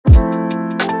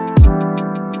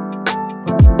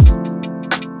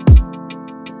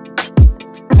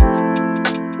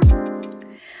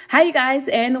Hi, you guys,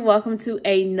 and welcome to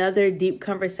another deep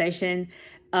conversation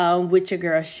with your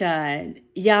girl, Sean.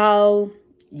 Y'all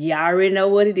already know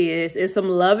what it is. It's some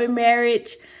love and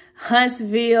marriage,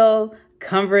 Huntsville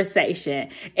conversation.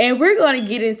 And we're going to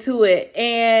get into it.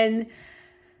 And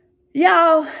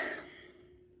y'all,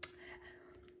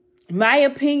 my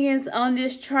opinions on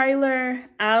this trailer,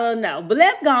 I don't know. But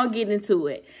let's go and get into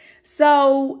it.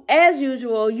 So, as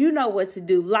usual, you know what to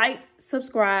do. Like,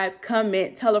 subscribe,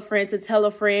 comment, tell a friend to tell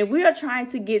a friend. We are trying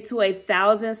to get to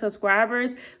 1,000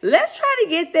 subscribers. Let's try to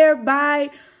get there by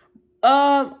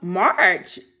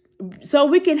March, so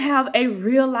we can have a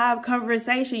real live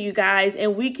conversation, you guys,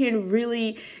 and we can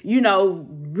really,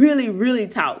 really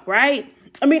talk, right?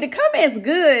 I mean, the comments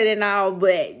good and all,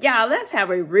 but y'all, let's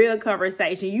have a real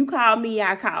conversation. You call me,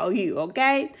 I call you,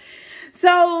 okay?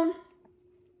 So,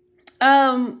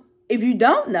 if you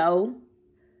don't know,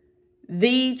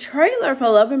 the trailer for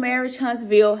Love and Marriage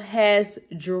Huntsville has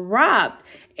dropped,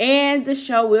 and the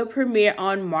show will premiere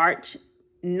on March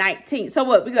 19th. So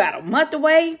what, we got a month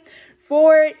away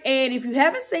for it. And if you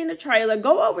haven't seen the trailer,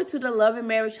 go over to the Love and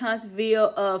Marriage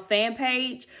Huntsville fan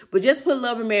page, but just put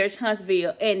Love and Marriage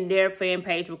Huntsville and their fan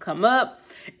page will come up.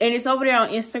 And it's over there on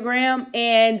Instagram,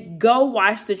 and go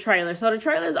watch the trailer. So the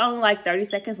trailer is only like 30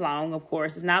 seconds long, of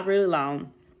course. It's not really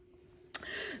long.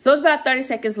 So it's about 30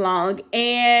 seconds long,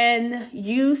 and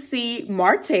you see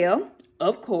Martell,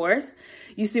 of course.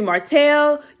 You see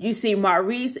Martell, you see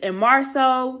Maurice and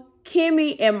Marceau,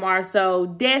 Kimmy and Marceau,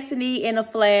 Destiny in a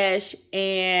flash,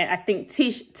 and I think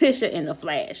Tisha in a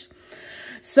flash.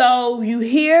 So you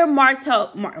hear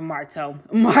Martell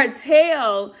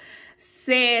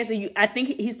says, I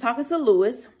think he's talking to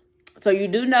Lewis. So you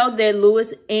do know that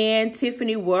Lewis and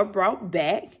Tiffany were brought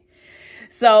back.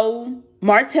 So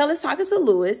Martell is talking to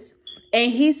Lewis,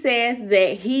 and he says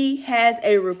that he has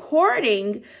a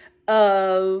recording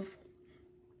of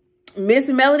Miss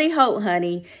Melody Holt,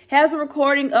 honey, has a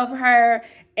recording of her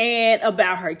and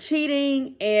about her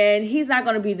cheating, and he's not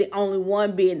going to be the only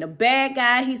one being the bad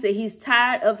guy. He said he's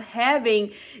tired of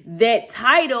having that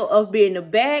title of being the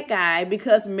bad guy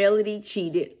because Melody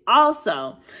cheated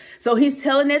also. So he's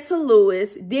telling it to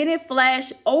Lewis. Then it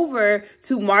flashed over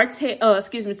to Maurice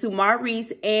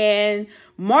and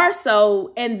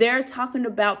Marceau, and they're talking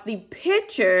about the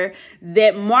picture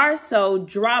that Marceau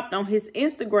dropped on his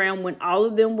Instagram when all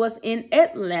of them was in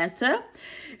Atlanta.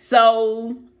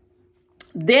 So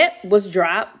that was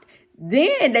dropped.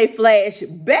 Then they flash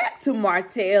back to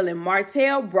Martell, and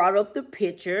Martell brought up the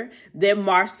picture that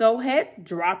Marceau had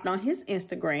dropped on his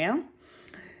Instagram.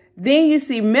 Then you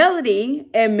see Melody,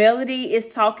 and Melody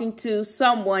is talking to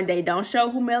someone. They don't show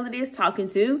who Melody is talking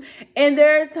to. And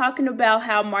they're talking about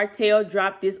how Martell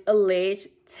dropped this alleged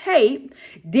tape.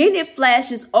 Then it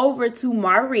flashes over to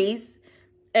Maurice.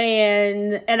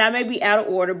 And I may be out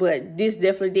of order, but this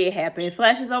definitely did happen. It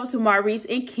flashes over to Maurice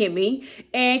and Kimmy.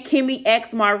 And Kimmy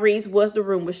asked Maurice, was the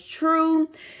rumors true?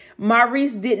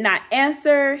 Maurice did not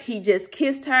answer. He just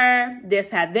kissed her. That's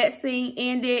how that scene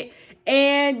ended.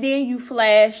 And then you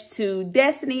flash to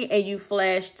Destiny, and you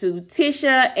flash to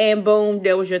Tisha, and boom,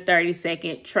 there was your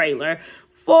 30-second trailer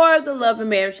for the Love and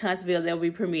Marriage Huntsville that will be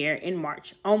premiering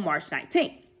on March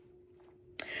 19th.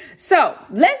 So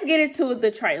let's get into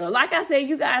the trailer. Like I said,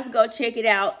 you guys go check it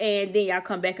out, and then y'all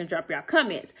come back and drop your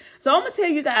comments. So I'm gonna tell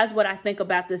you guys what I think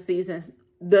about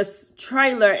this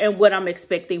trailer and what I'm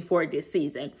expecting for this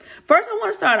season. First, I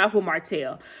want to start off with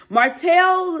Martell.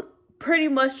 Martell pretty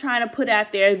much trying to put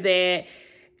out there that,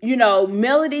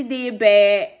 Melody did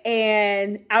bad,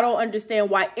 and I don't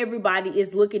understand why everybody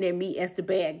is looking at me as the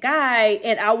bad guy,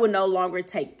 and I will no longer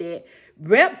take that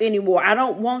rep anymore. I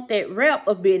don't want that rep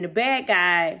of being the bad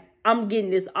guy. I'm getting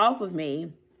this off of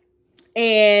me,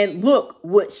 and look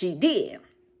what she did.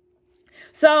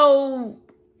 So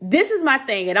this is my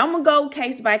thing, and I'm going to go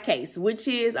case by case, which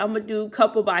is I'm going to do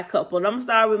couple by couple. And I'm going to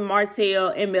start with Martell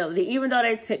and Melody, even though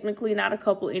they're technically not a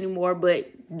couple anymore, but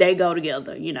they go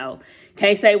together,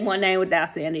 Can't say one name without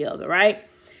saying the other, right?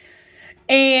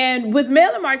 And with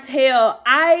Mel and Martell,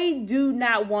 I do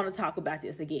not want to talk about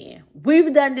this again.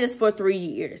 We've done this for 3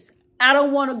 years. I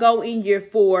don't want to go in year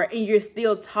 4 and you're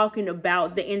still talking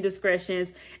about the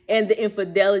indiscretions and the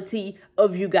infidelity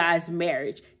of you guys'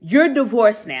 marriage. You're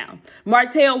divorced now.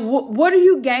 Martell, what are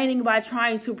you gaining by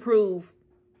trying to prove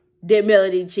that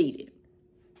Melody cheated?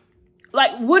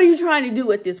 Like, what are you trying to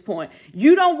do at this point?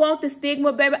 You don't want the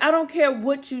stigma, baby. I don't care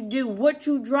what you do, what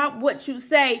you drop, what you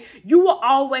say. You will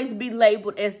always be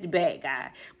labeled as the bad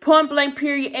guy. Point blank,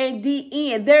 period, and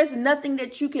the end. There's nothing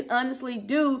that you can honestly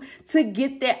do to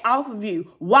get that off of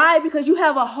you. Why? Because you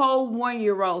have a whole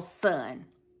 1-year-old son.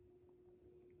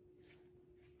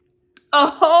 a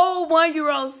whole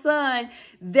 1-year-old son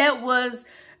that was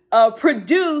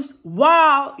produced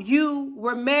while you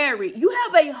were married.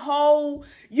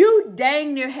 You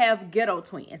dang near have ghetto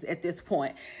twins at this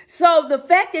point. So the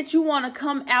fact that you want to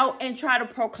come out and try to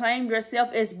proclaim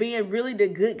yourself as being really the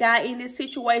good guy in this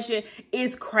situation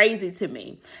is crazy to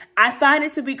me. I find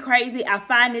it to be crazy. I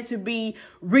find it to be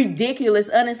ridiculous,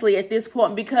 honestly, at this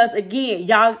point, because again,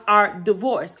 y'all are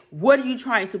divorced. What are you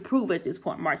trying to prove at this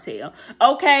point, Martell?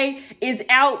 Okay, it's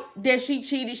out that she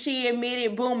cheated. She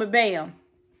admitted, boom and bam.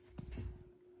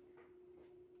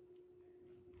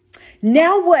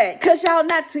 Now what? Because y'all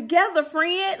not together,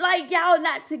 friend. Like, y'all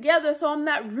not together. So I'm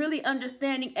not really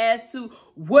understanding as to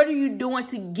what are you doing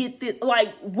to get this?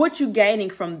 Like, what you gaining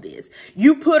from this?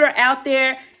 You put her out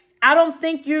there. I don't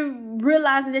think you're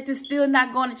realizing that it's still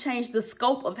not going to change the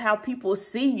scope of how people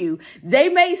see you. They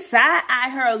may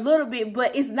side-eye her a little bit,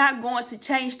 but it's not going to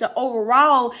change the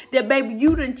overall that, baby,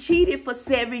 you done cheated for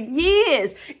 7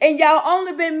 years. And y'all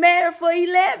only been married for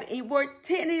 11 or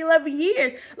 10 and 11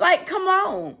 years. Like, come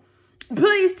on.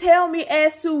 Please tell me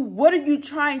as to what are you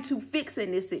trying to fix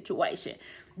in this situation?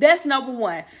 That's number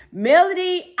one.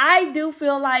 Melody, I do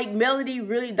feel like Melody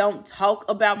really don't talk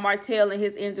about Martell and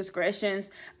his indiscretions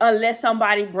unless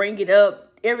somebody bring it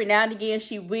up. Every now and again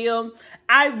she will.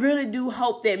 I really do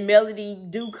hope that Melody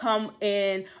do come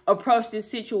and approach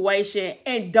this situation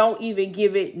and don't even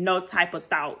give it no type of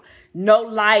thought, no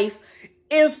life.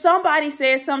 If somebody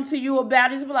says something to you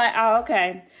about it, just be like, oh,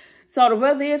 okay. So the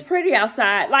weather is pretty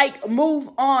outside. Like, move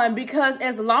on, because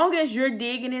as long as you're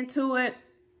digging into it,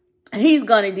 he's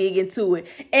going to dig into it.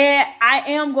 And I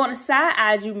am going to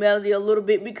side-eye you, Melody, a little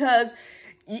bit, because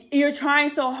you're trying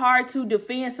so hard to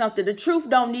defend something. The truth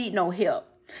don't need no help.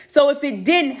 So if it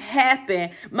didn't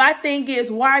happen, my thing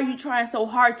is, why are you trying so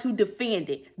hard to defend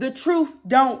it? The truth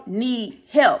don't need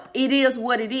help. It is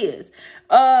what it is.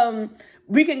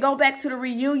 We can go back to the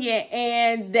reunion,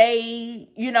 and they,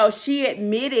 she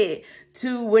admitted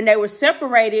to when they were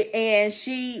separated, and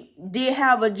she did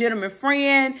have a gentleman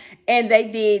friend, and they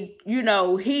did,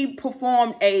 he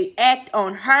performed a act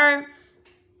on her,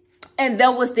 and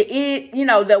that was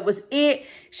that was it.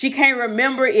 She can't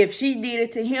remember if she did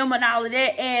it to him and all of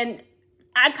that, and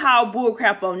I call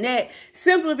bullcrap on that,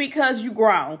 simply because you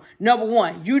grown. Number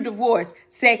one, you divorced.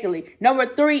 Secondly, number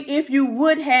three, if you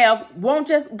would have, won't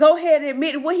just go ahead and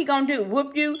admit it. What he gonna do?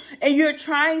 Whoop you? And you're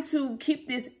trying to keep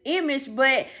this image,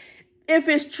 but if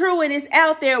it's true and it's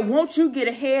out there, won't you get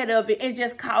ahead of it and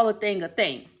just call a thing a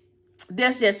thing?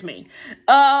 That's just me.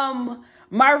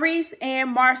 Maurice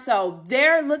and Marceau,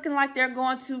 they're looking like they're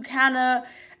going to kind of,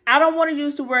 I don't want to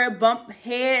use the word bump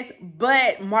heads,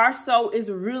 but Marceau is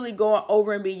really going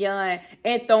over and beyond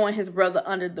and throwing his brother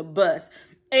under the bus.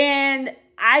 And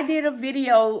I did a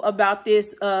video about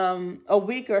this a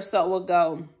week or so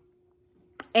ago,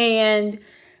 and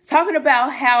talking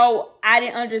about how I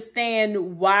didn't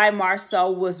understand why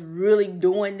Marceau was really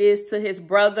doing this to his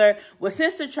brother. Well,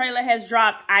 since the trailer has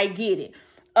dropped, I get it.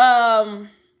 I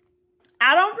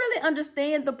don't really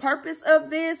understand the purpose of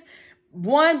this.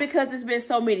 One, because it's been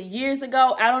so many years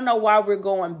ago. I don't know why we're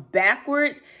going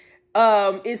backwards.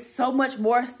 It's so much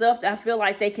more stuff that I feel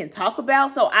like they can talk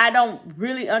about. So I don't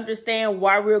really understand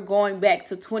why we're going back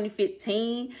to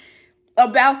 2015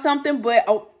 about something. But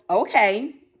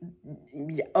okay.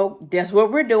 Oh, that's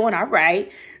what we're doing. All right.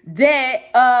 That,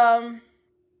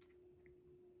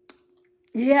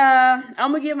 yeah,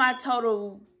 I'm going to give my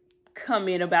total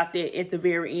comment about that at the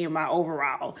very end, my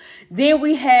overall. Then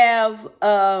we have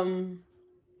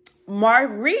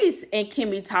Maurice and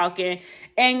Kimmy talking,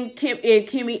 and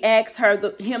Kimmy asks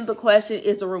him the question,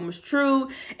 is the rumors true?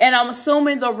 And I'm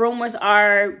assuming the rumors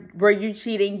are, were you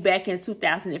cheating back in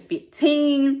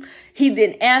 2015? He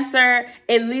didn't answer.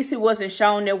 At least it wasn't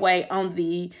shown that way on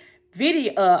the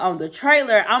video, on the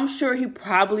trailer. I'm sure he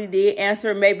probably did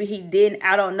answer. Maybe he didn't.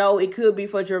 I don't know. It could be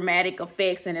for dramatic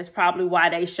effects, and it's probably why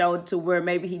they showed to where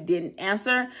maybe he didn't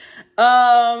answer.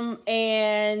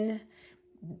 And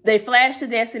they flashed to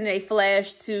Destiny, they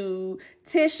flashed to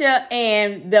Tisha,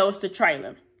 and that was the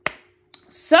trailer.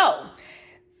 So,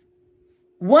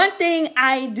 one thing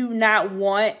I do not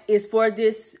want is for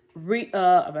this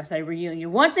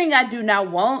reunion. One thing I do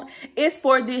not want is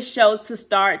for this show to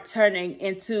start turning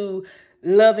into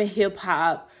Love and Hip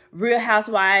Hop, Real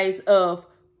Housewives of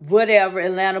whatever,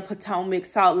 Atlanta, Potomac,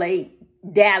 Salt Lake,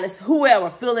 Dallas, whoever,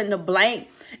 fill in the blank.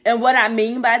 And what I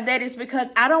mean by that is because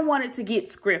I don't want it to get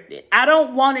scripted. I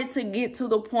don't want it to get to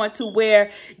the point to where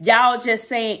y'all just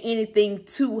saying anything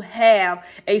to have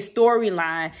a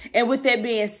storyline. And with that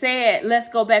being said, let's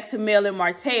go back to Mel and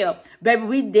Martell. Baby,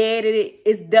 we dead at it.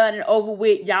 It's done and over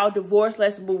with. Y'all divorced.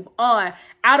 Let's move on.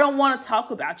 I don't want to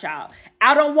talk about y'all.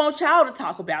 I don't want y'all to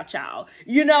talk about y'all.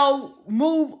 You know,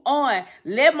 move on.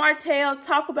 Let Martell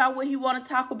talk about what he want to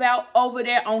talk about over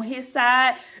there on his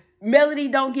side. Melody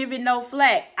don't give it no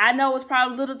flack. I know it's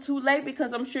probably a little too late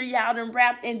because I'm sure y'all done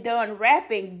rapped and done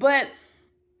rapping, but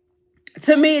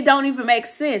to me, it don't even make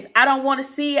sense. I don't want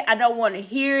to see it. I don't want to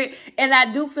hear it. And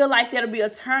I do feel like that'll be a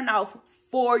turnoff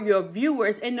for your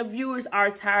viewers, and the viewers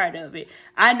are tired of it.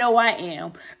 I know I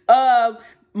am.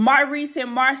 Maurice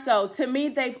and Marceau, to me,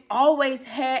 they've always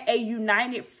had a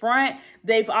united front.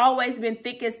 They've always been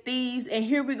thick as thieves. And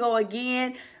here we go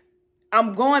again.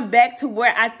 I'm going back to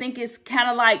where I think it's kind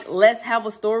of like, let's have a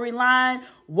storyline.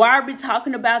 Why are we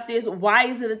talking about this? Why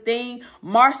is it a thing?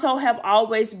 Marceau have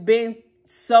always been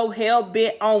so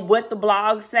hell-bent on what the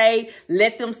blogs say.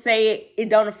 Let them say it. It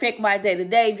don't affect my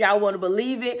day-to-day if y'all want to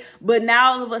believe it. But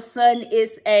now all of a sudden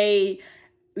it's a,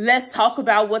 let's talk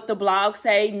about what the blogs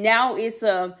say. Now it's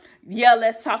a, yeah,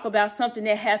 let's talk about something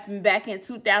that happened back in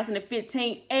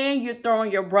 2015 and you're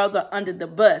throwing your brother under the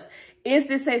bus. Is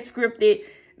this a scripted...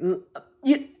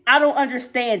 I don't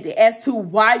understand it as to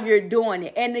why you're doing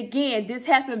it. And again, this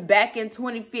happened back in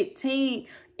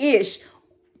 2015-ish.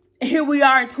 Here we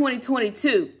are in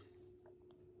 2022.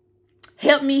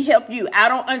 Help me help you. I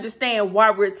don't understand why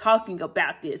we're talking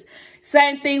about this.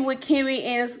 Same thing with Kimmy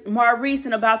and Maurice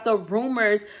and about the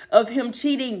rumors of him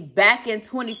cheating back in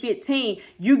 2015.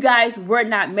 You guys were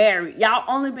not married. Y'all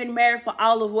only been married for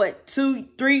all of what,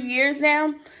 2-3 years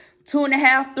now?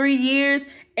 2.5, 3 years.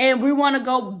 And we want to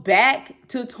go back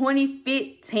to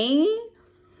 2015?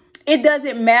 It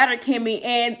doesn't matter, Kimmy.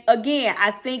 And again,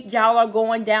 I think y'all are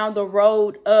going down the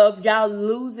road of y'all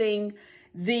losing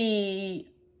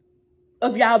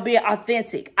of y'all being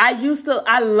authentic. I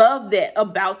love that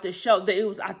about the show, that it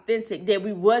was authentic, that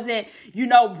we wasn't, you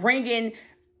know, bringing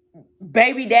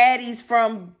baby daddies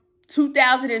from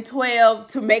 2012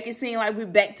 to make it seem like we're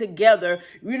back together.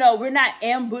 You know, we're not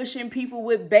ambushing people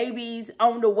with babies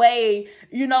on the way,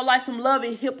 you know, like some Love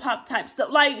and Hip Hop type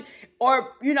stuff, like,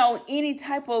 or, you know, any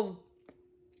type of,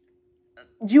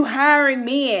 you hiring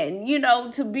men, you know,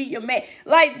 to be your man.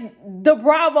 Like the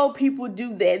Bravo people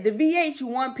do that. The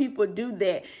VH1 people do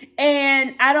that.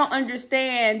 And I don't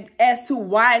understand as to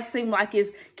why it seemed like it's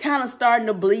kind of starting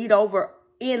to bleed over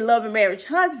in Love and Marriage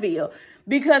Huntsville.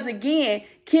 Because again,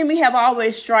 Kimmy have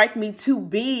always struck me to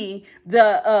be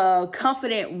the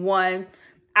confident one.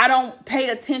 I don't pay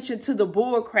attention to the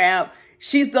bull crap.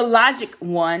 She's the logic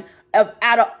one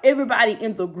out of everybody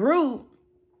in the group.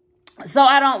 So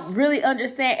I don't really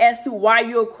understand as to why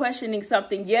you're questioning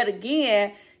something yet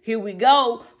again. Here we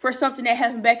go, for something that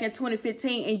happened back in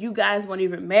 2015 and you guys weren't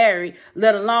even married,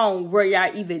 let alone were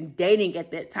y'all even dating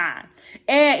at that time.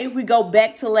 And if we go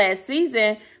back to last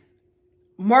season,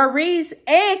 Maurice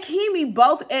and Kimmy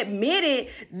both admitted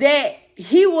that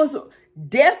he was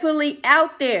definitely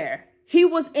out there. He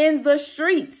was in the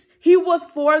streets. He was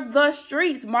for the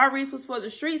streets. Maurice was for the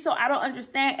streets. So I don't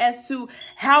understand as to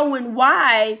how and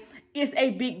why it's a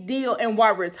big deal and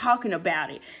why we're talking about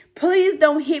it. Please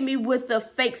don't hit me with the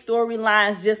fake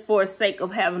storylines just for the sake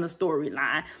of having a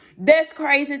storyline. That's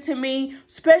crazy to me,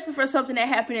 especially for something that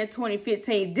happened in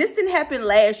 2015. This didn't happen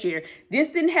last year. This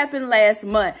didn't happen last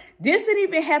month. This didn't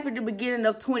even happen at the beginning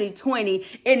of 2020,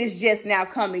 and it's just now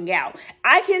coming out.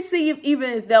 I can see even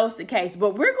if that was the case,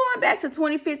 but we're going back to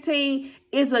 2015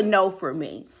 is a no for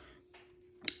me.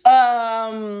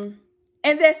 And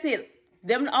that's it.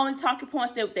 Them the only talking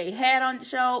points that they had on the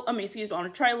show. I mean, excuse me, on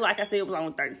the trailer. Like I said, it was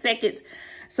only 30 seconds.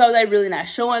 So they really not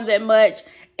showing that much.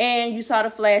 And you saw the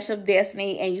flash of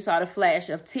Destiny and you saw the flash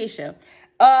of Tisha.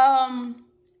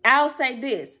 I'll say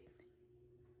this.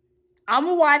 I'm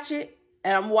going to watch it.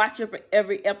 And I'm watching for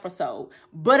every episode.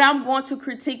 But I'm going to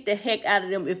critique the heck out of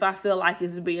them if I feel like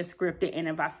this is being scripted. And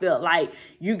if I feel like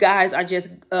you guys are just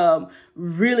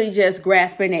really just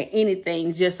grasping at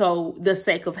anything just so the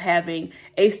sake of having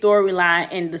a storyline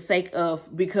and the sake of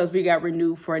because we got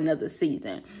renewed for another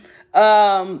season.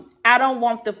 I don't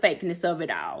want the fakeness of it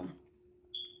all.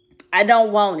 I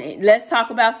don't want it. Let's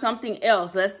talk about something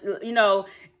else. Let's, you know,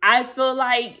 I feel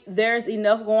like there's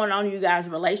enough going on in you guys'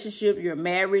 relationship, your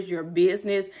marriage, your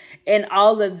business, and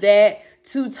all of that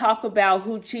to talk about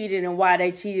who cheated and why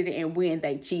they cheated and when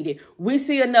they cheated. We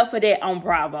see enough of that on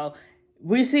Bravo.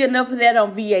 We see enough of that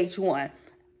on VH1.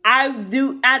 I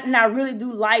really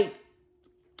do like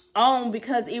on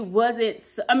because it wasn't,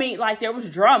 I mean, like, there was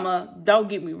drama, don't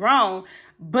get me wrong,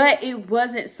 but it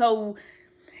wasn't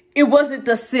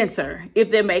the center,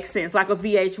 if that makes sense, like a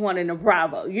VH1 and a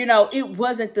Bravo. You know, it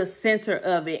wasn't the center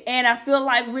of it. And I feel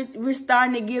like we're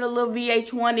starting to get a little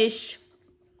VH1-ish,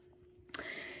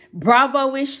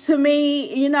 Bravo-ish to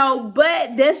me, you know,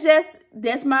 but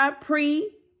that's my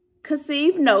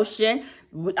preconceived notion.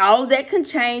 All that can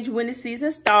change when the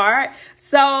season starts.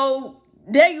 So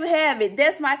there you have it.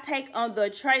 That's my take on the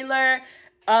trailer.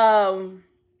 Y'all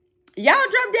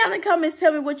drop down in the comments,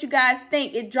 tell me what you guys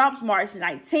think. It drops March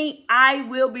 19th. I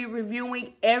will be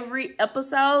reviewing every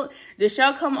episode. The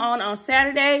show come on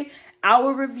Saturday. I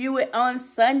will review it on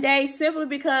Sunday simply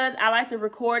because I like to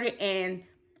record it and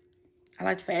I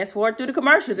like to fast forward through the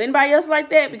commercials. Anybody else like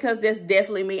that? Because that's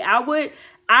definitely me.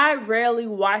 I rarely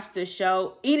watch the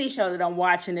show. Any show that I'm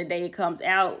watching the day it comes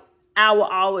out, I will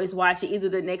always watch it either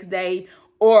the next day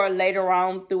or later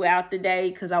on throughout the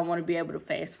day because I want to be able to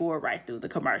fast forward right through the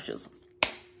commercials.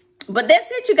 But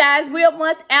that's it, you guys. We're a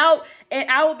month out, and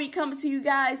I will be coming to you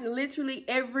guys literally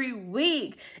every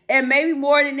week. And maybe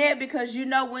more than that, because you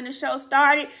know when the show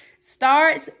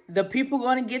starts, the people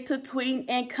going to get to tweeting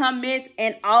and comments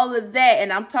and all of that.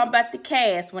 And I'm talking about the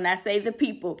cast when I say the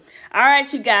people. All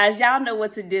right, you guys. Y'all know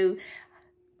what to do.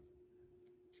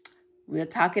 We'll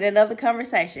talk in another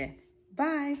conversation.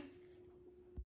 Bye.